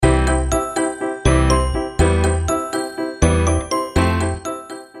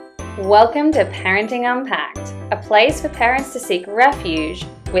Welcome to Parenting Unpacked, a place for parents to seek refuge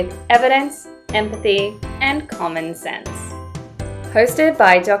with evidence, empathy, and common sense. Hosted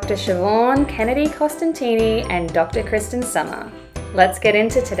by Dr. Siobhan, Kennedy-Costantini, and Dr. Kristyn Sommer. Let's get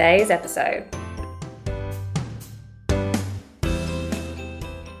into today's episode.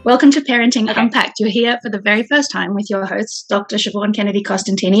 Welcome to Parenting Unpacked. You're here for the very first time with your hosts, Dr. Siobhan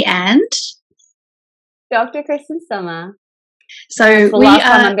Kennedy-Costantini and Dr. Kristyn Sommer. So the last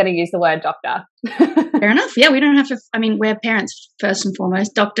time I'm going to use the word doctor. Fair enough. Yeah, we don't have to. I mean, we're parents first and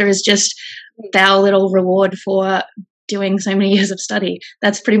foremost. Doctor is just our little reward for doing so many years of study.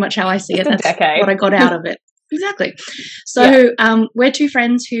 That's pretty much how I see it. That's what I got out of it. Exactly. So we're two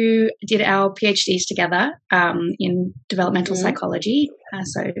friends who did our PhDs together in developmental psychology,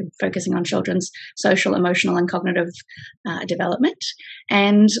 so focusing on children's social, emotional, and cognitive development.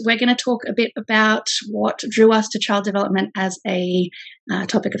 And we're going to talk a bit about what drew us to child development as a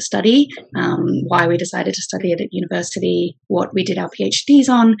topic of study, why we decided to study it at university, what we did our PhDs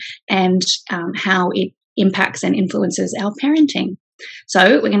on, and how it impacts and influences our parenting.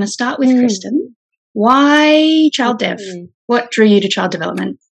 So we're going to start with Kristyn. Why child dev? What drew you to child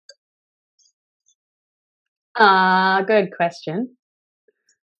development? Good question.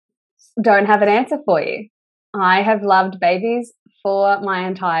 Don't have an answer for you. I have loved babies for my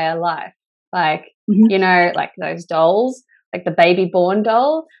entire life. Like, you know, like those dolls, like the baby born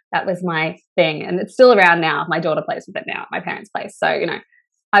doll, that was my thing. And it's still around now. My daughter plays with it now at my parents' place. So, you know,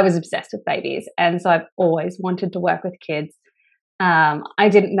 I was obsessed with babies. And so I've always wanted to work with kids. I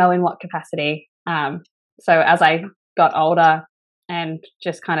didn't know in what capacity. So as I got older and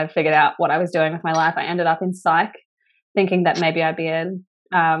just kind of figured out what I was doing with my life, I ended up in psych, thinking that maybe I'd be a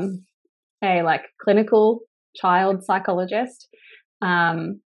like clinical child psychologist.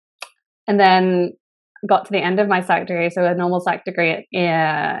 And then got to the end of my psych degree. So a normal psych degree,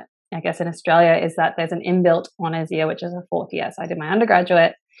 I guess in Australia, is that there's an inbuilt honours year, which is a fourth year. So I did my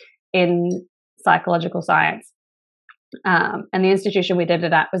undergraduate in psychological science. And the institution we did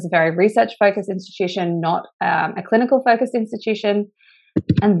it at was a very research-focused institution, not a clinical-focused institution.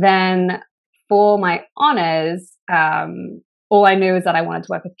 And then for my honours, all I knew is that I wanted to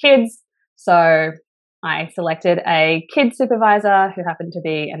work with kids. So I selected a kid supervisor who happened to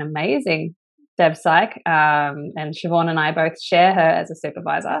be an amazing dev psych, and Siobhan and I both share her as a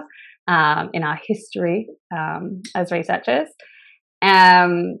supervisor in our history as researchers.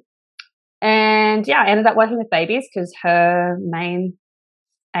 And yeah, I ended up working with babies because her main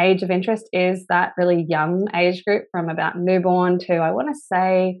age of interest is that really young age group from about newborn to, I want to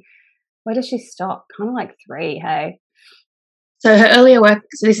say, where does she stop? Kind of like 3, hey? So her earlier work,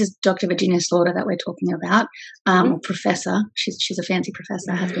 so this is Dr. Virginia Slaughter that we're talking about, professor. She's a fancy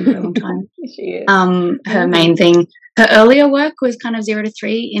professor, has been for a long time. She is. Her main thing, her earlier work was kind of 0 to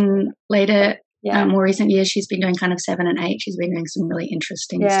 3. In later, more recent years, she's been doing kind of 7 and 8. She's been doing some really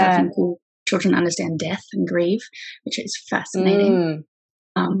interesting stuff in cool children understand death and grieve, which is fascinating.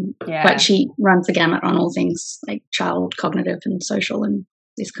 But she runs the gamut on all things like child cognitive and social and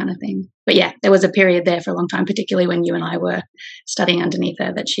this kind of thing. But yeah, there was a period there for a long time, particularly when you and I were studying underneath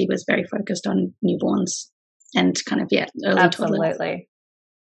her, that she was very focused on newborns and kind of early toddlers. Absolutely.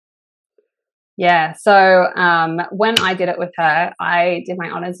 Yeah. So when I did it with her, I did my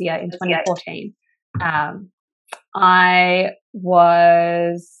honours year in 2014. I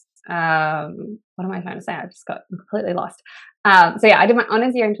was what am I trying to say? I just got completely lost. So yeah, I did my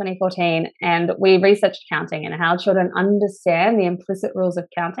honours year in 2014, and we researched counting and how children understand the implicit rules of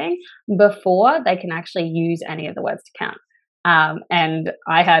counting before they can actually use any of the words to count. And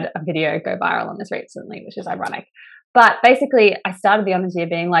I had a video go viral on this recently, which is ironic. But basically, I started the honours year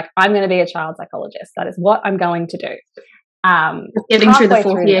being like, I'm going to be a child psychologist. That is what I'm going to do. Getting through the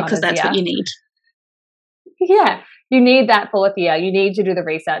fourth year because that's what you need. Yeah, you need that fourth year. You need to do the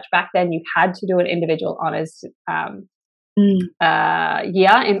research. Back then, you had to do an individual honours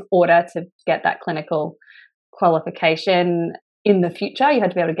year in order to get that clinical qualification in the future. You had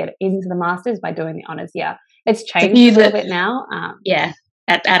to be able to get into the masters by doing the honours year. It's changed a little bit now.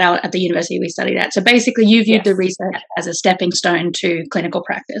 At the university we studied at. So basically, you viewed the research as a stepping stone to clinical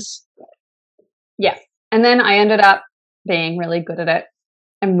practice. Yeah, and then I ended up being really good at it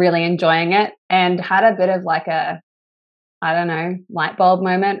and really enjoying it, and had a bit of like a, I don't know, light bulb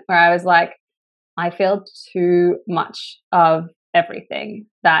moment where I was like, I feel too much of everything,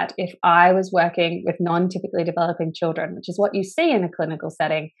 that if I was working with non-typically developing children, which is what you see in a clinical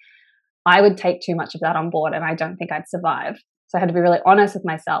setting, I would take too much of that on board and I don't think I'd survive. So I had to be really honest with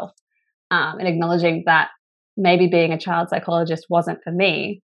myself and acknowledging that maybe being a child psychologist wasn't for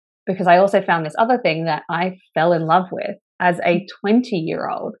me, because I also found this other thing that I fell in love with as a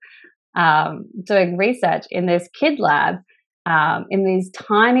 20-year-old, doing research in this kid lab in these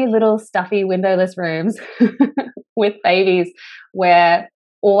tiny little stuffy windowless rooms with babies, where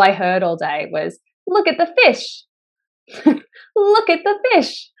all I heard all day was, look at the fish. Look at the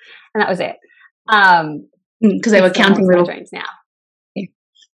fish. And that was it. Because they were counting little dreams now.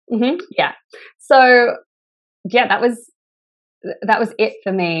 Yeah. So yeah, that was it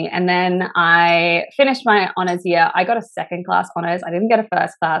for me. And then I finished my honours year. I got a second class honours. I didn't get a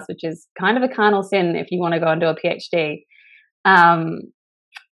first class, which is kind of a cardinal sin if you want to go and do a PhD.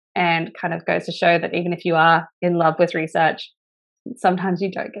 And kind of goes to show that even if you are in love with research, sometimes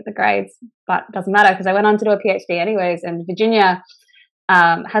you don't get the grades, but it doesn't matter because I went on to do a PhD anyways. And Virginia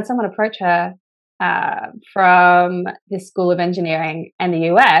had someone approach her from the School of Engineering in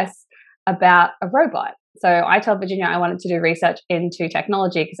the US about a robot. So I told Virginia I wanted to do research into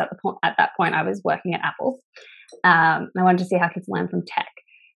technology because at that point I was working at Apple. I wanted to see how kids learn from tech.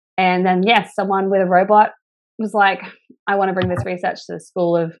 And then, yes, someone with a robot was like, I want to bring this research to the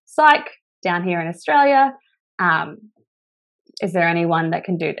School of Psych down here in Australia. Is there anyone that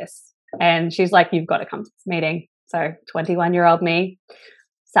can do this? And she's like, you've got to come to this meeting. So 21-year-old me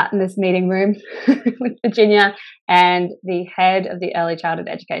sat in this meeting room with Virginia and the head of the Early Childhood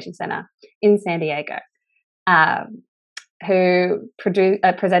Education Center in San Diego, who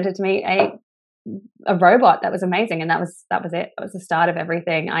presented to me a robot that was amazing. And that was it. That was the start of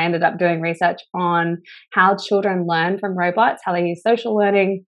everything. I ended up doing research on how children learn from robots, how they use social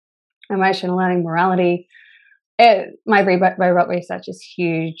learning, emotional learning, morality. My robot research is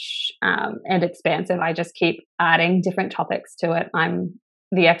huge and expansive. I just keep adding different topics to it. I'm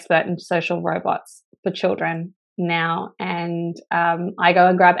the expert in social robots for children now, and I go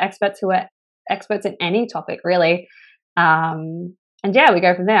and grab experts who are experts in any topic, really. And yeah, we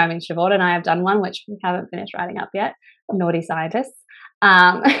go from there. I mean, Siobhan and I have done one, which we haven't finished writing up yet. Naughty scientists.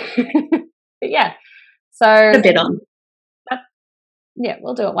 But yeah, so a bit on. Yeah,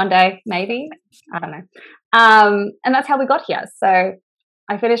 we'll do it one day, maybe. I don't know. And that's how we got here. So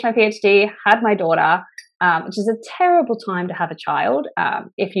I finished my PhD, had my daughter, which is a terrible time to have a child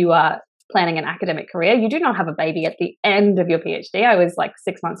if you are planning an academic career. You do not have a baby at the end of your PhD. I was like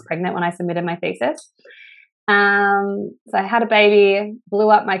 6 months pregnant when I submitted my thesis. So I had a baby, blew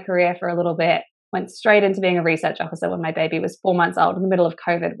up my career for a little bit, went straight into being a research officer when my baby was 4 months old in the middle of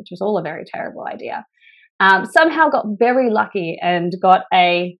COVID, which was all a very terrible idea. Somehow got very lucky and got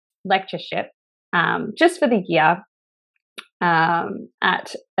a lectureship just for the year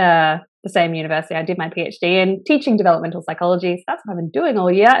at the same university. I did my PhD in teaching developmental psychology. So that's what I've been doing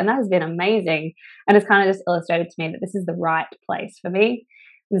all year, and that has been amazing. And it's kind of just illustrated to me that this is the right place for me.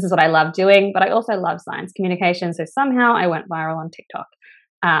 This is what I love doing, but I also love science communication. So somehow I went viral on TikTok,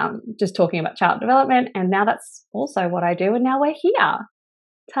 just talking about child development, and now that's also what I do. And now we're here.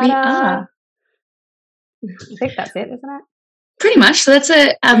 Ta-da! We are. I think that's it, isn't it? Pretty much. So that's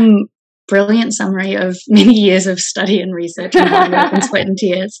a brilliant summary of many years of study and research and hard work and sweat and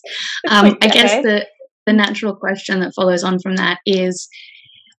tears. I guess the natural question that follows on from that is,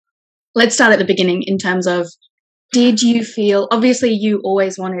 let's start at the beginning in terms of, did you feel, obviously you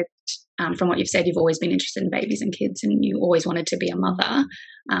always wanted, from what you've said, you've always been interested in babies and kids and you always wanted to be a mother.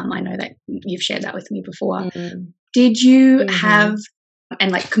 I know that you've shared that with me before. Mm-hmm. Did you have,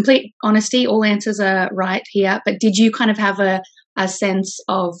 and like complete honesty, all answers are right here, but did you kind of have a sense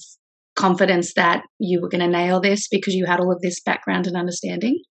of confidence that you were going to nail this because you had all of this background and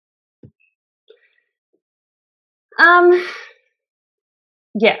understanding?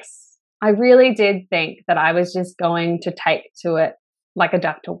 Yes. I really did think that I was just going to take to it like a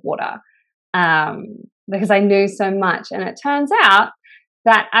duck to water because I knew so much. And it turns out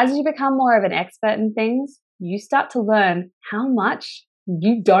that as you become more of an expert in things, you start to learn how much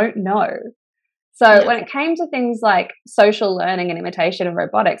you don't know. So when it came to things like social learning and imitation and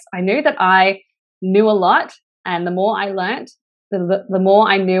robotics, I knew that I knew a lot. And the more I learned, the more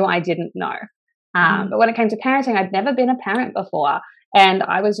I knew I didn't know. But when it came to parenting, I'd never been a parent before. And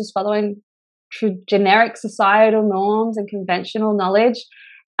I was just following generic societal norms and conventional knowledge.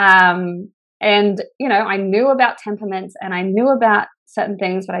 And, you know, I knew about temperaments and I knew about certain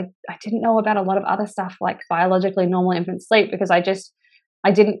things, but I didn't know about a lot of other stuff like biologically normal infant sleep because I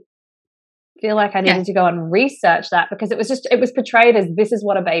didn't feel like I needed to go and research that because it was portrayed as this is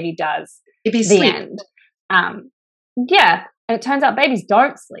what a baby does. Babies the sleep. End. And it turns out babies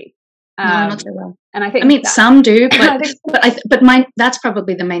don't sleep. No, not so well. And I think some do, but that's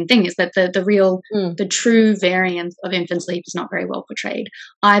probably the main thing is that the true variance of infant sleep is not very well portrayed.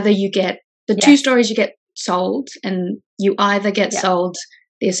 Either you get the two stories you get sold, and you either get sold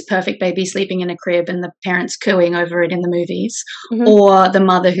this perfect baby sleeping in a crib and the parents cooing over it in the movies, or the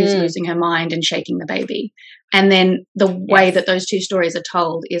mother who's losing her mind and shaking the baby. And then the way that those two stories are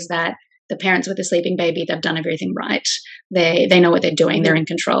told is that the parents with the sleeping baby, they've done everything right. They know what they're doing. They're in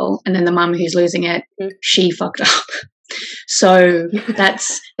control. And then the mum who's losing it, she fucked up. So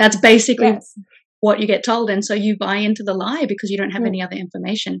that's basically what you get told. And so you buy into the lie because you don't have any other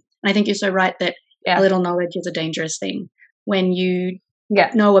information. And I think you're so right that a little knowledge is a dangerous thing. When you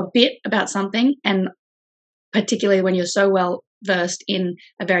know a bit about something, and particularly when you're so well versed in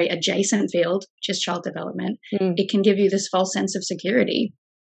a very adjacent field, which is child development, it can give you this false sense of security.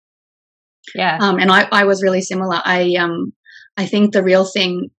 Yeah. And I was really similar. I think the real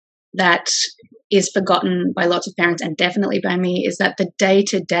thing that is forgotten by lots of parents, and definitely by me, is that the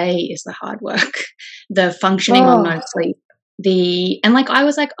day-to-day is the hard work, the functioning on no sleep. And like, I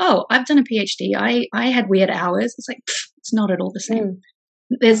was like, oh, I've done a PhD. I had weird hours. It's like, it's not at all the same.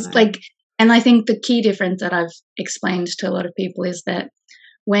 There's and I think the key difference that I've explained to a lot of people is that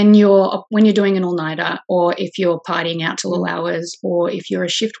when you're doing an all-nighter, or if you're partying out till all hours, or if you're a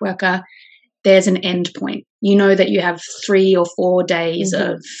shift worker, there's an end point. You know that you have 3 or 4 days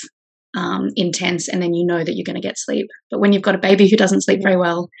of intense, and then you know that you're going to get sleep. But when you've got a baby who doesn't sleep very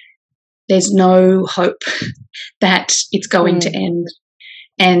well, there's no hope that it's going to end.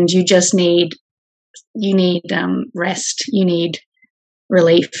 And you just need rest. You need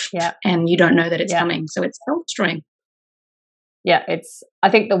relief. Yeah. And you don't know that it's coming. So it's soul-destroying. Yeah, I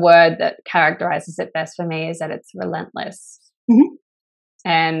think the word that characterizes it best for me is that it's relentless.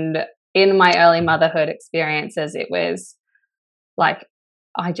 And in my early motherhood experiences, it was like,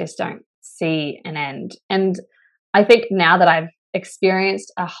 I just don't see an end. And I think now that I've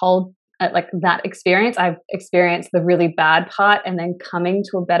experienced that experience, I've experienced the really bad part and then coming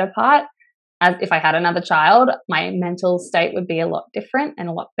to a better part. As if I had another child, my mental state would be a lot different and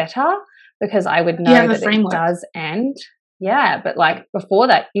a lot better, because I would know that it does end. Yeah, but like before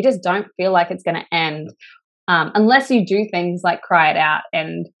that, you just don't feel like it's going to end unless you do things like cry it out.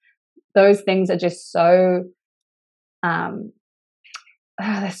 And those things are just so,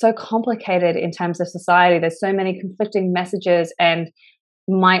 they're so complicated in terms of society. There's so many conflicting messages, and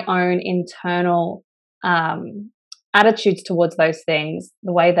my own internal attitudes towards those things,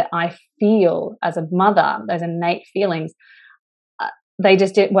 the way that I feel as a mother, those innate feelings, they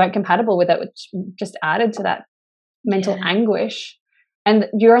just weren't compatible with it, which just added to that mental anguish. And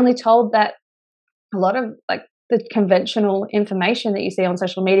you're only told that a lot of like the conventional information that you see on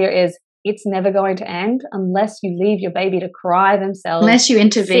social media is it's never going to end unless you leave your baby to cry themselves. Unless you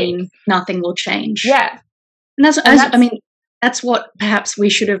intervene, nothing will change. Yeah. And that's what perhaps we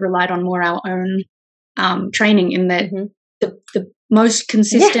should have relied on more, our own training, in that the most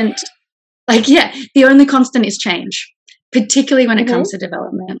consistent, the only constant is change, particularly when it comes to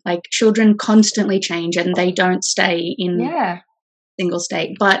development. Like, children constantly change and they don't stay in single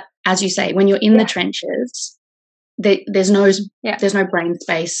state. But as you say, when you're in the trenches, there's no brain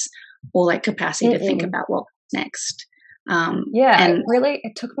space or like capacity to think about what's next. And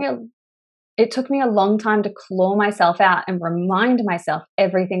it took me a long time to claw myself out and remind myself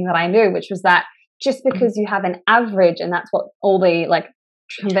everything that I knew, which was that just because you have an average, and that's what all the like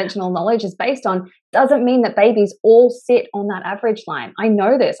conventional knowledge is based on, doesn't mean that babies all sit on that average line. I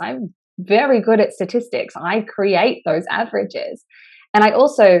know this. I'm very good at statistics. I create those averages. And I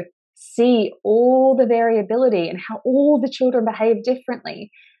also see all the variability and how all the children behave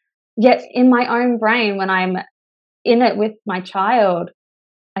differently. Yet in my own brain, when I'm in it with my child,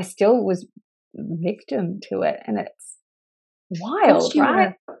 I still was victim to it. And it's wild,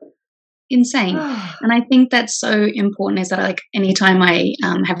 right? Insane. And I think that's so important, is that like anytime I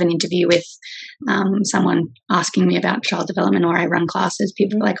have an interview with someone asking me about child development, or I run classes,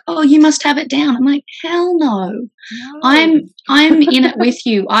 people are like, oh, you must have it down. I'm like, hell no. I'm in it with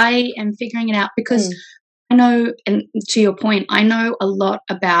you. I am figuring it out, because I know, and to your point, I know a lot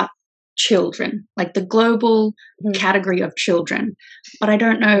about children, like the global category of children, but I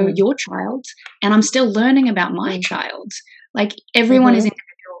don't know your child, and I'm still learning about my child. Like, everyone is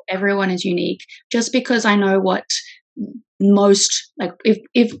individual, everyone is unique. Just because I know what most, like, if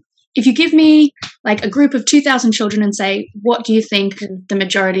you give me like a group of 2,000 children and say, what do you think the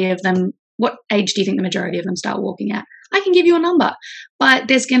majority of them, what age do you think the majority of them start walking at? I can give you a number, but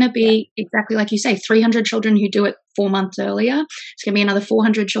there's going to be, exactly like you say, 300 children who do it 4 months earlier. It's going to be another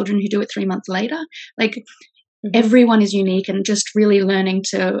 400 children who do it 3 months later. Like, everyone is unique, and just really learning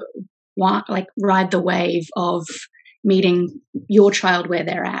to ride the wave of meeting your child where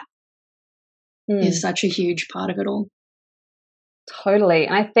they're at is such a huge part of it all. Totally.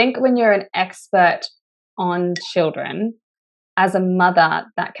 And I think when you're an expert on children, as a mother,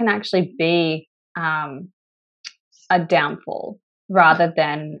 that can actually be a downfall rather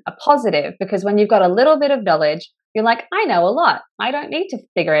than a positive, because when you've got a little bit of knowledge, you're like, I know a lot. I don't need to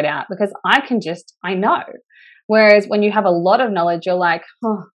figure it out because I know. Whereas when you have a lot of knowledge, you're like,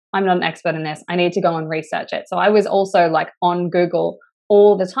 oh, I'm not an expert in this. I need to go and research it. So I was also like on Google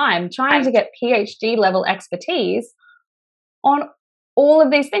all the time trying to get PhD level expertise on all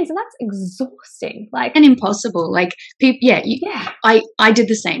of these things, and that's exhausting, like, and impossible. Like, I did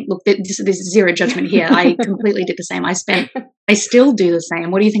the same. Look, this is zero judgment here. I completely did the same. I still do the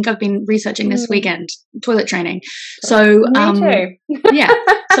same. What do you think I've been researching this weekend? Toilet training. So me too. Yeah.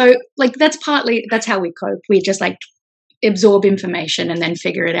 So like that's how we cope. We just like absorb information and then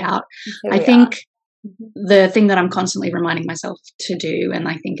figure it out. I think the thing that I'm constantly reminding myself to do, and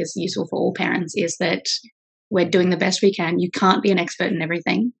I think is useful for all parents, is that we're doing the best we can. You can't be an expert in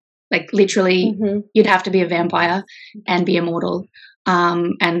everything. Like literally, you'd have to be a vampire and be immortal.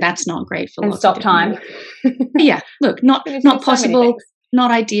 And that's not great for and lots stop of time. Yeah, look, not possible,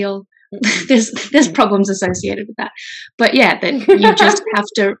 not ideal. There's problems associated with that. But yeah, that you just have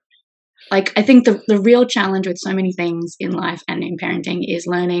to, like, I think the real challenge with so many things in life and in parenting is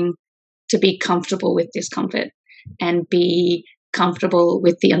learning to be comfortable with discomfort and be comfortable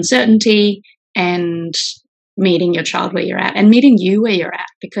with the uncertainty and meeting your child where you're at and meeting you where you're at,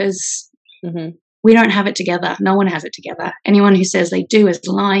 because we don't have it together. No one has it together. Anyone who says they do is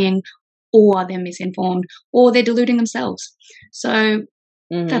lying, or they're misinformed, or they're deluding themselves. So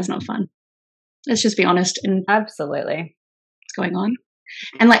that's not fun. Let's just be honest. And absolutely, what's going on?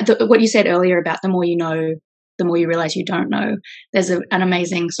 And like what you said earlier about the more you know, the more you realize you don't know. There's an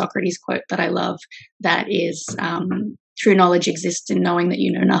amazing Socrates quote that I love that is, true knowledge exists in knowing that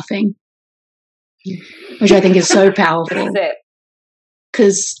you know nothing, which I think is so powerful.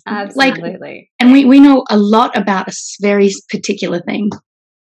 Because absolutely, and we know a lot about a very particular thing,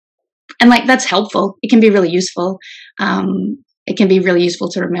 and like that's helpful. It can be really useful. It can be really useful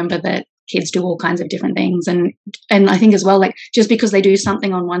to remember that kids do all kinds of different things, and I think as well, like just because they do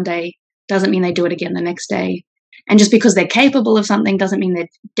something on one day doesn't mean they do it again the next day, and just because they're capable of something doesn't mean they're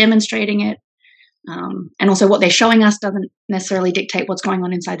demonstrating it. And also what they're showing us doesn't necessarily dictate what's going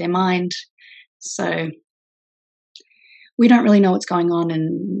on inside their mind. So we don't really know what's going on,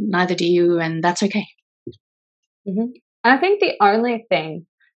 and neither do you, and that's okay. And I think the only thing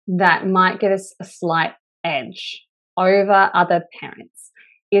that might give us a slight edge over other parents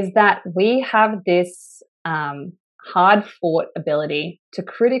is that we have this hard-fought ability to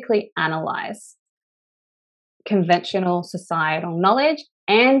critically analyze conventional societal knowledge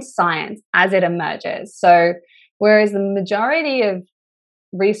and science as it emerges. So whereas the majority of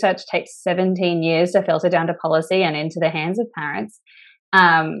research takes 17 years to filter down to policy and into the hands of parents,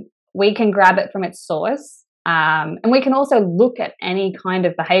 we can grab it from its source. And we can also look at any kind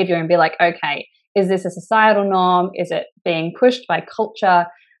of behavior and be like, okay, is this a societal norm? Is it being pushed by culture?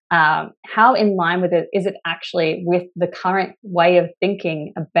 How in line with it is it actually with the current way of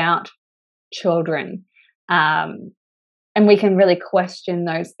thinking about children? And we can really question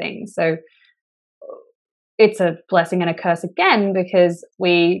those things. So it's a blessing and a curse again, because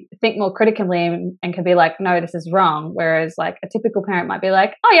we think more critically and can be like, no, this is wrong. Whereas like a typical parent might be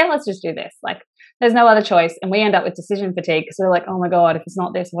like, oh yeah, let's just do this. Like there's no other choice. And we end up with decision fatigue. So we're like, oh my God, if it's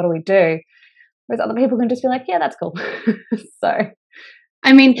not this, what do we do? Whereas other people can just be like, yeah, that's cool. So,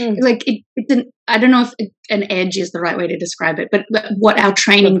 I mean, like I don't know if an edge is the right way to describe it, but what our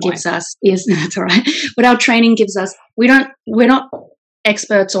training gives us is, that's all right. What our training gives us, we're not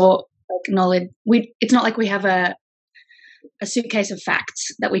experts or knowledge. It's not like we have a suitcase of facts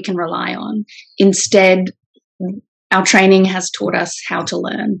that we can rely on. Instead, our training has taught us how to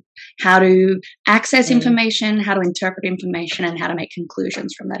learn, how to access information, how to interpret information, and how to make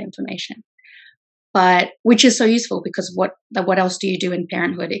conclusions from that information. But which is so useful, because what else do you do in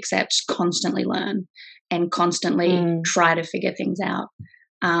parenthood except constantly learn and constantly try to figure things out?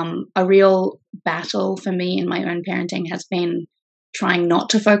 A real battle for me in my own parenting has been trying not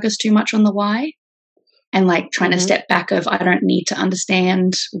to focus too much on the why, and like trying to step back of, I don't need to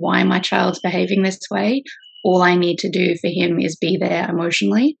understand why my child's behaving this way. All I need to do for him is be there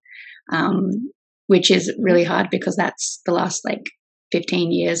emotionally, which is really hard, because that's the last like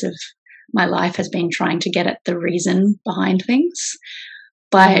 15 years of my life has been trying to get at the reason behind things.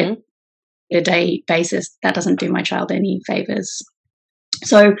 But day-to-day basis, that doesn't do my child any favors.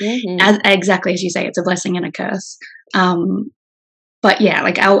 So exactly as you say, it's a blessing and a curse. But yeah,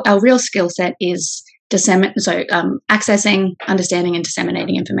 like our real skill set is accessing, understanding, and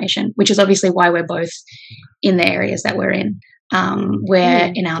disseminating information, which is obviously why we're both in the areas that we're in.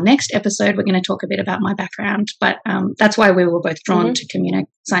 where in our next episode, we're going to talk a bit about my background. But that's why we were both drawn to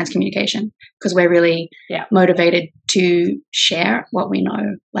science communication, because we're really motivated to share what we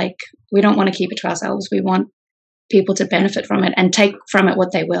know. Like, we don't want to keep it to ourselves. We want people to benefit from it and take from it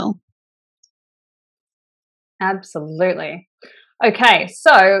what they will. Absolutely. Okay,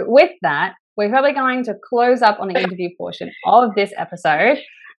 so with that, we're probably going to close up on the interview portion of this episode.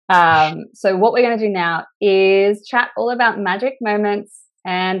 So what we're going to do now is chat all about magic moments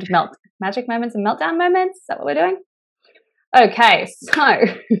and meltdown moments. Is that what we're doing? Okay, so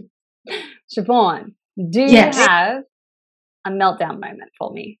Siobhan, do you have a meltdown moment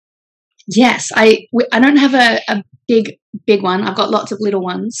for me? Yes, I don't have a big one. I've got lots of little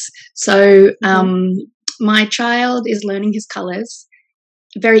ones. So my child is learning his colours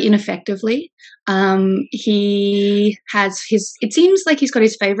very ineffectively. He has it seems like he's got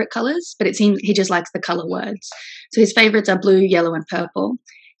his favourite colours, but it seems he just likes the colour words. So his favourites are blue, yellow and purple.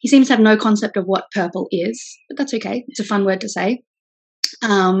 He seems to have no concept of what purple is, but that's okay. It's a fun word to say.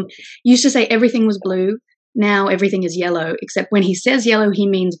 Used to say everything was blue. Now everything is yellow, except when he says yellow, he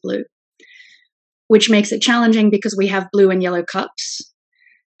means blue, which makes it challenging because we have blue and yellow cups.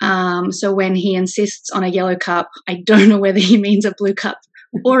 So when he insists on a yellow cup, I don't know whether he means a blue cup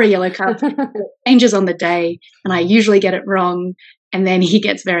or a yellow cup. It changes on the day, and I usually get it wrong, and then he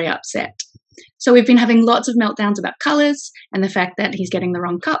gets very upset. So we've been having lots of meltdowns about colours and the fact that he's getting the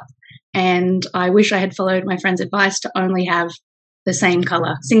wrong cup. And I wish I had followed my friend's advice to only have the same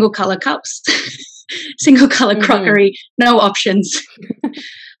colour, single colour cups, single colour crockery, no options.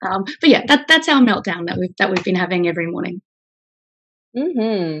 But yeah, that's our meltdown that we've been having every morning.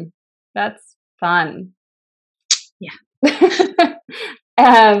 That's fun. Yeah.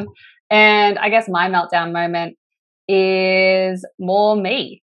 And I guess my meltdown moment is more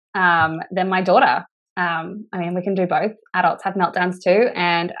me than my daughter. I mean, we can do both. Adults have meltdowns too.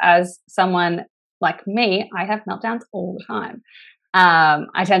 And as someone like me, I have meltdowns all the time.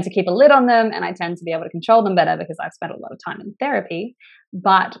 I tend to keep a lid on them, and I tend to be able to control them better because I've spent a lot of time in therapy.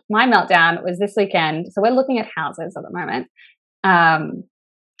 But my meltdown was this weekend. So we're looking at houses at the moment. And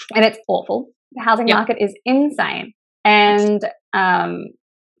it's awful. The housing market is insane. And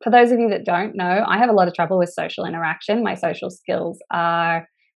for those of you that don't know, I have a lot of trouble with social interaction. My social skills are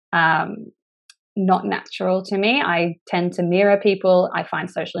not natural to me. I tend to mirror people. I find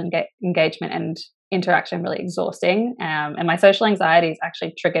social engagement and interaction really exhausting. And my social anxiety is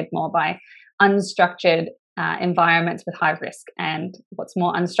actually triggered more by unstructured environments with high risk. And what's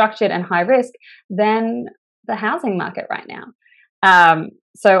more unstructured and high risk than the housing market right now?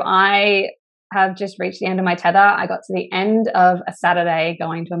 So I have just reached the end of my tether. I got to the end of a Saturday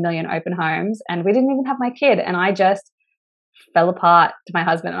going to 1 million open homes, and we didn't even have my kid. And I just fell apart to my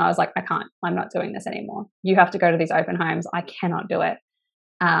husband, and I was like, I'm not doing this anymore. You have to go to these open homes. I cannot do it.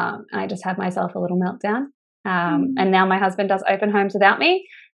 And I just had myself a little meltdown. And now my husband does open homes without me,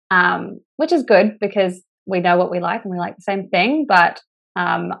 which is good because we know what we like and we like the same thing. But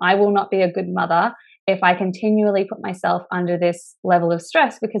I will not be a good mother if I continually put myself under this level of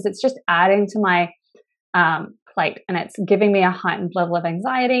stress, because it's just adding to my plate and it's giving me a heightened level of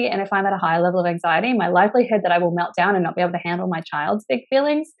anxiety. And if I'm at a high level of anxiety, my likelihood that I will melt down and not be able to handle my child's big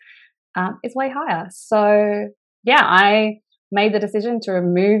feelings is way higher. So yeah, I made the decision to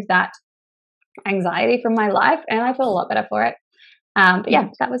remove that anxiety from my life, and I feel a lot better for it. But yeah,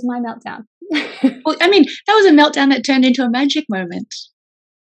 that was my meltdown. Well, I mean, that was a meltdown that turned into a magic moment.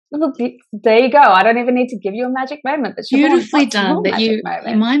 Well, there you go. I don't even need to give you a magic moment. But beautifully done.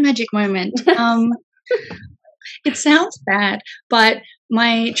 My magic moment. It sounds bad, but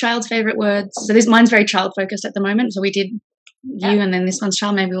my child's favorite words. So mine's very child focused at the moment. So we did you, and then this one's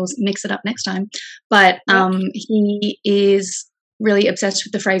child. Maybe we'll mix it up next time. But he is really obsessed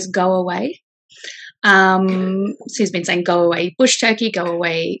with the phrase "go away." So he's been saying "go away bush turkey," "go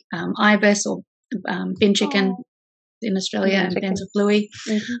away ibis," or bin chicken. In Australia and bands of bluey.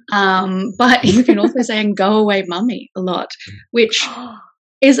 But he's been also saying "go away mummy" a lot, which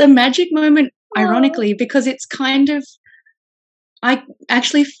is a magic moment, ironically, because it's kind of, I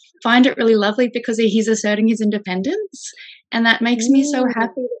actually find it really lovely because he's asserting his independence, and that makes me so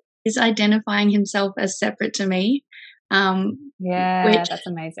happy that he's identifying himself as separate to me. Which that's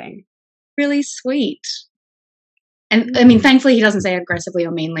amazing. Really sweet. And I mean, thankfully, he doesn't say aggressively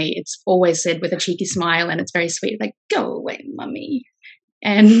or meanly. It's always said with a cheeky smile, and it's very sweet. Like, "Go away, mummy."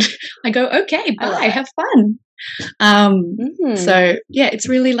 And I go, "Okay, bye, have fun." So yeah, it's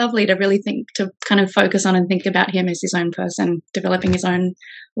really lovely to really think, to kind of focus on and think about him as his own person, developing his own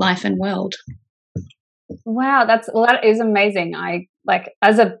life and world. Wow, that is amazing. I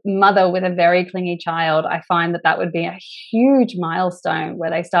as a mother with a very clingy child, I find that would be a huge milestone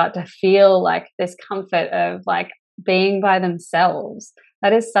where they start to feel like this comfort of like being by themselves.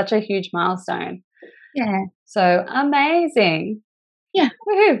 That is such a huge milestone. Yeah. So amazing. Yeah.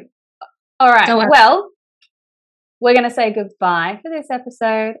 Woohoo. All right. Well, we're going to say goodbye for this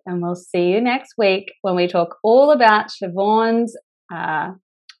episode, and we'll see you next week when we talk all about Siobhan's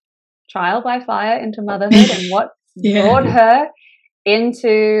trial by fire into motherhood and what brought her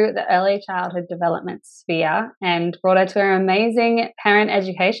into the early childhood development sphere and brought her to her amazing parent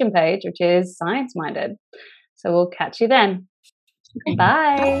education page, which is science minded. So we'll catch you then. Okay.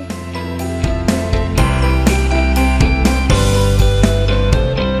 Bye.